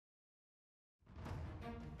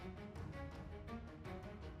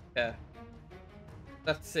Yeah.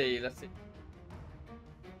 Let's see. Let's see.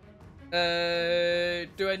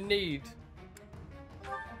 Do I need?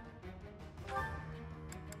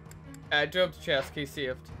 I do have the chest key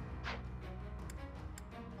saved.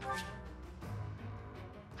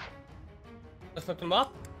 Let's look them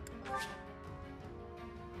up.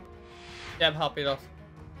 Yeah, I'm happy enough.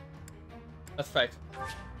 That's right.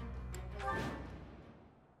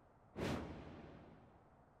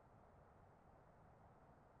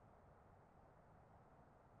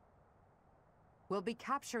 We'll be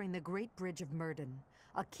capturing the Great Bridge of Murden,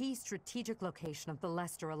 a key strategic location of the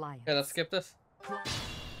Leicester Alliance. Okay, let's skip this.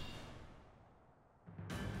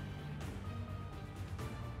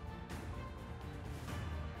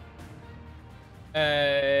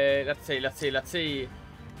 Let's see.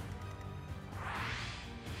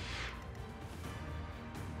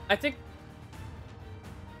 I think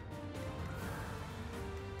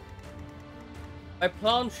my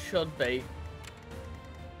plan should be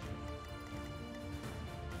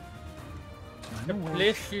to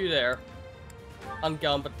place you there and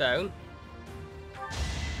gambit down.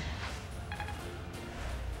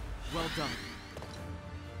 Well done.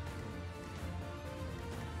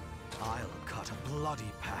 I'll cut a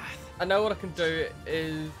bloody path. I know what I can do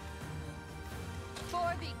is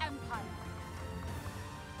For the Empire.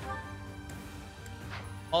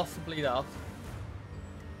 possibly that.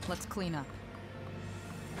 Let's clean up.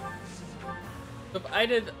 So if I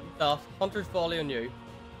did that, Hunter's Volley on you.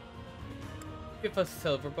 Give us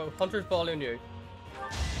silver bow. Hunter's Volley on you.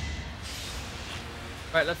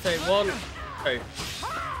 Right, let's say 1, 2.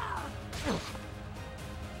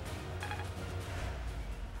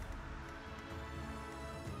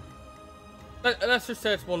 Let's just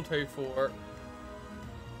say it's 1, 2, 4.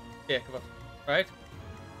 Sake of it, right?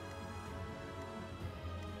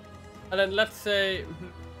 And then let's say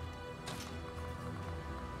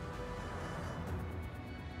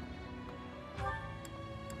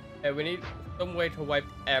we need some way to wipe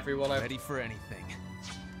everyone out. Ready for anything.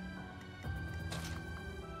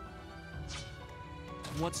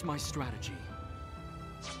 What's my strategy?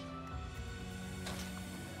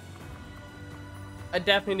 I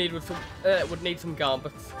definitely need would need some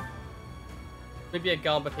gambits. Maybe a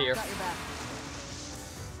gambit here. Got your back.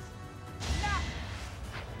 Now,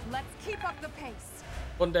 let's keep up the pace.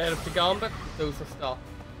 One day of the gambit, those are stopped.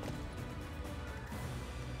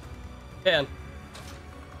 10.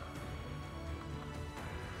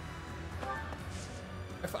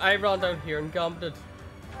 If I ran down here and gambited,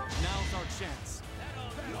 Now's our chance.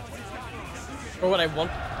 or what I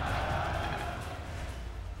want.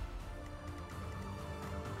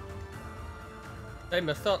 Did I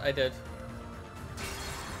miss that? I did.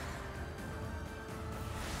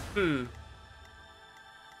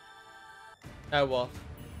 Now what?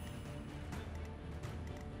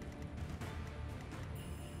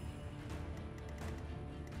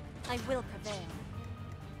 I will prevail.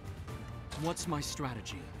 What's my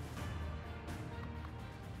strategy?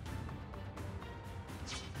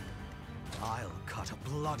 I'll cut a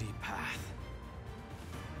bloody path.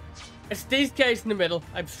 It's these guys in the middle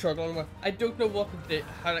I'm struggling with. I don't know what to do,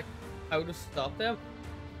 how to stop them.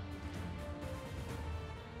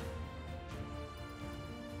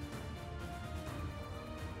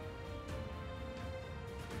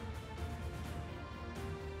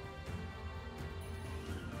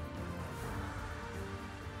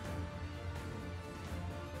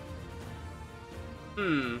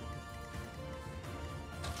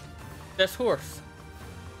 This horse.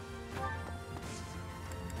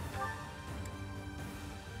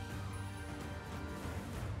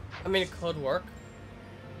 I mean, it could work.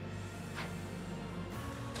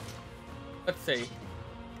 Let's see.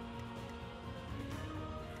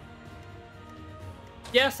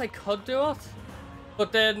 Yes, I could do it.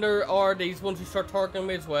 But then there are these ones who start targeting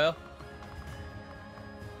me as well.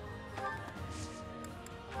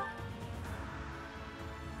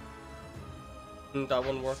 That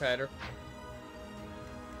wouldn't work either.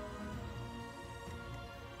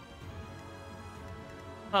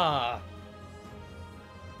 Ah.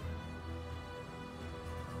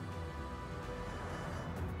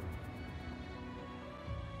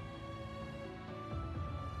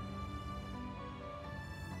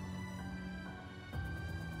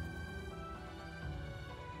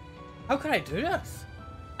 How can I do this?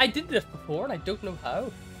 I did this before and I don't know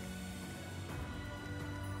how.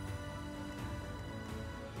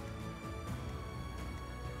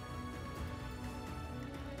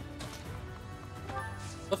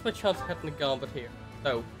 What's my chance of hitting the gambit here?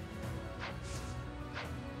 No.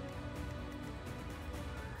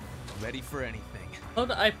 Ready for anything. How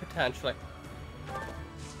do I potentially?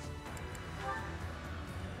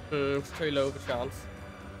 It's too low of a chance.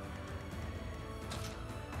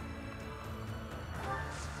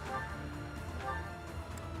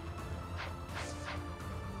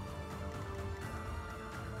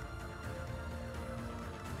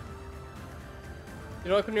 You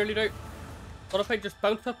know what I can nearly do? What if I just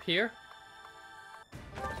bounce up here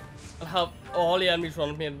and have all the enemies run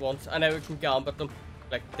at me at once, and then we can gambit them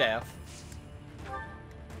like death.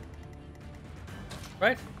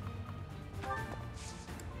 Right?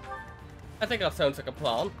 I think that sounds like a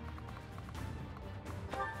plan.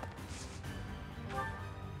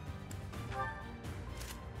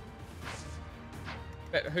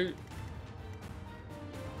 Wait, who?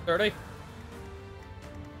 30?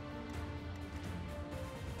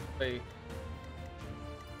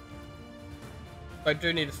 I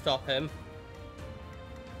do need to stop him.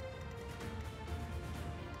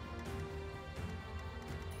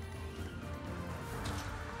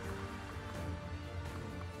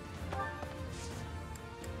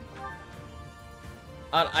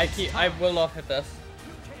 And I will not hit this.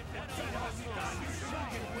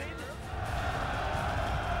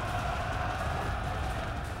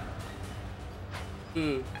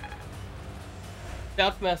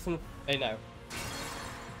 That's messing. I know.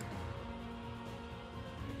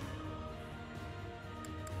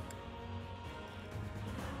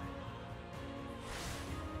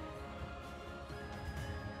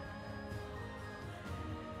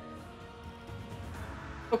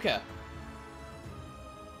 Okay.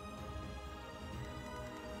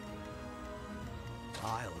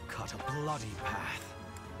 I'll cut a bloody path.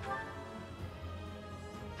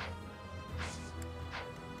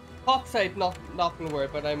 Top side, not gonna worry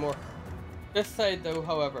about anymore. This side, though,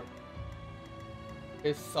 however,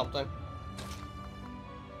 is something.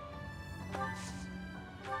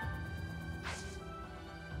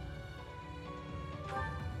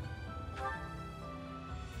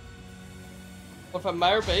 What if I'm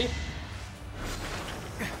Meyer B?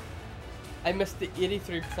 I missed the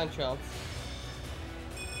 83% chance.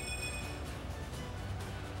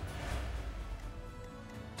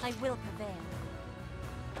 I will prevail.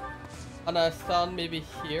 And I stand maybe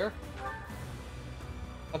here.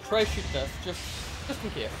 I'll try to shoot this, just in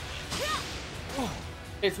case. In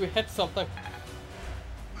case we hit something.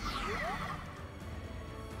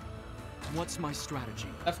 What's my strategy?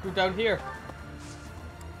 Let's go down here.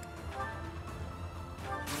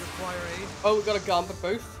 You require aid? Oh, we got a gambit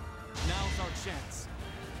boost. Now's our chance.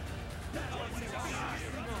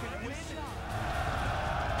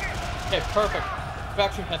 Okay, perfect. We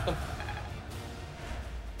actually hit them.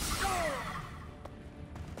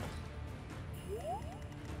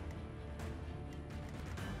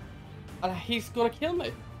 And he's gonna kill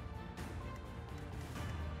me.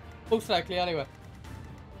 Most likely, anyway.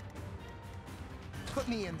 Put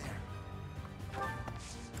me in there.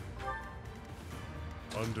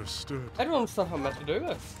 Understood. I don't understand how I'm meant to do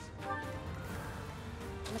this.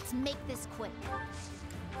 Let's make this quick.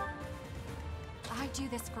 I do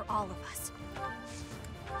this for all of us.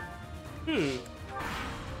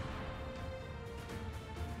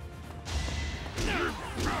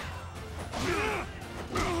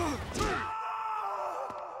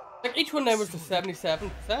 Like each one of them was to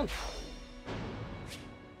 77%.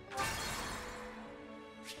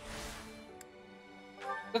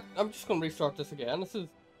 I'm just gonna restart this again. This is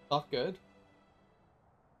not good.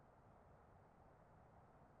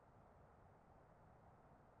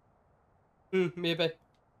 Maybe.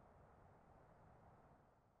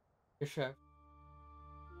 You're sure.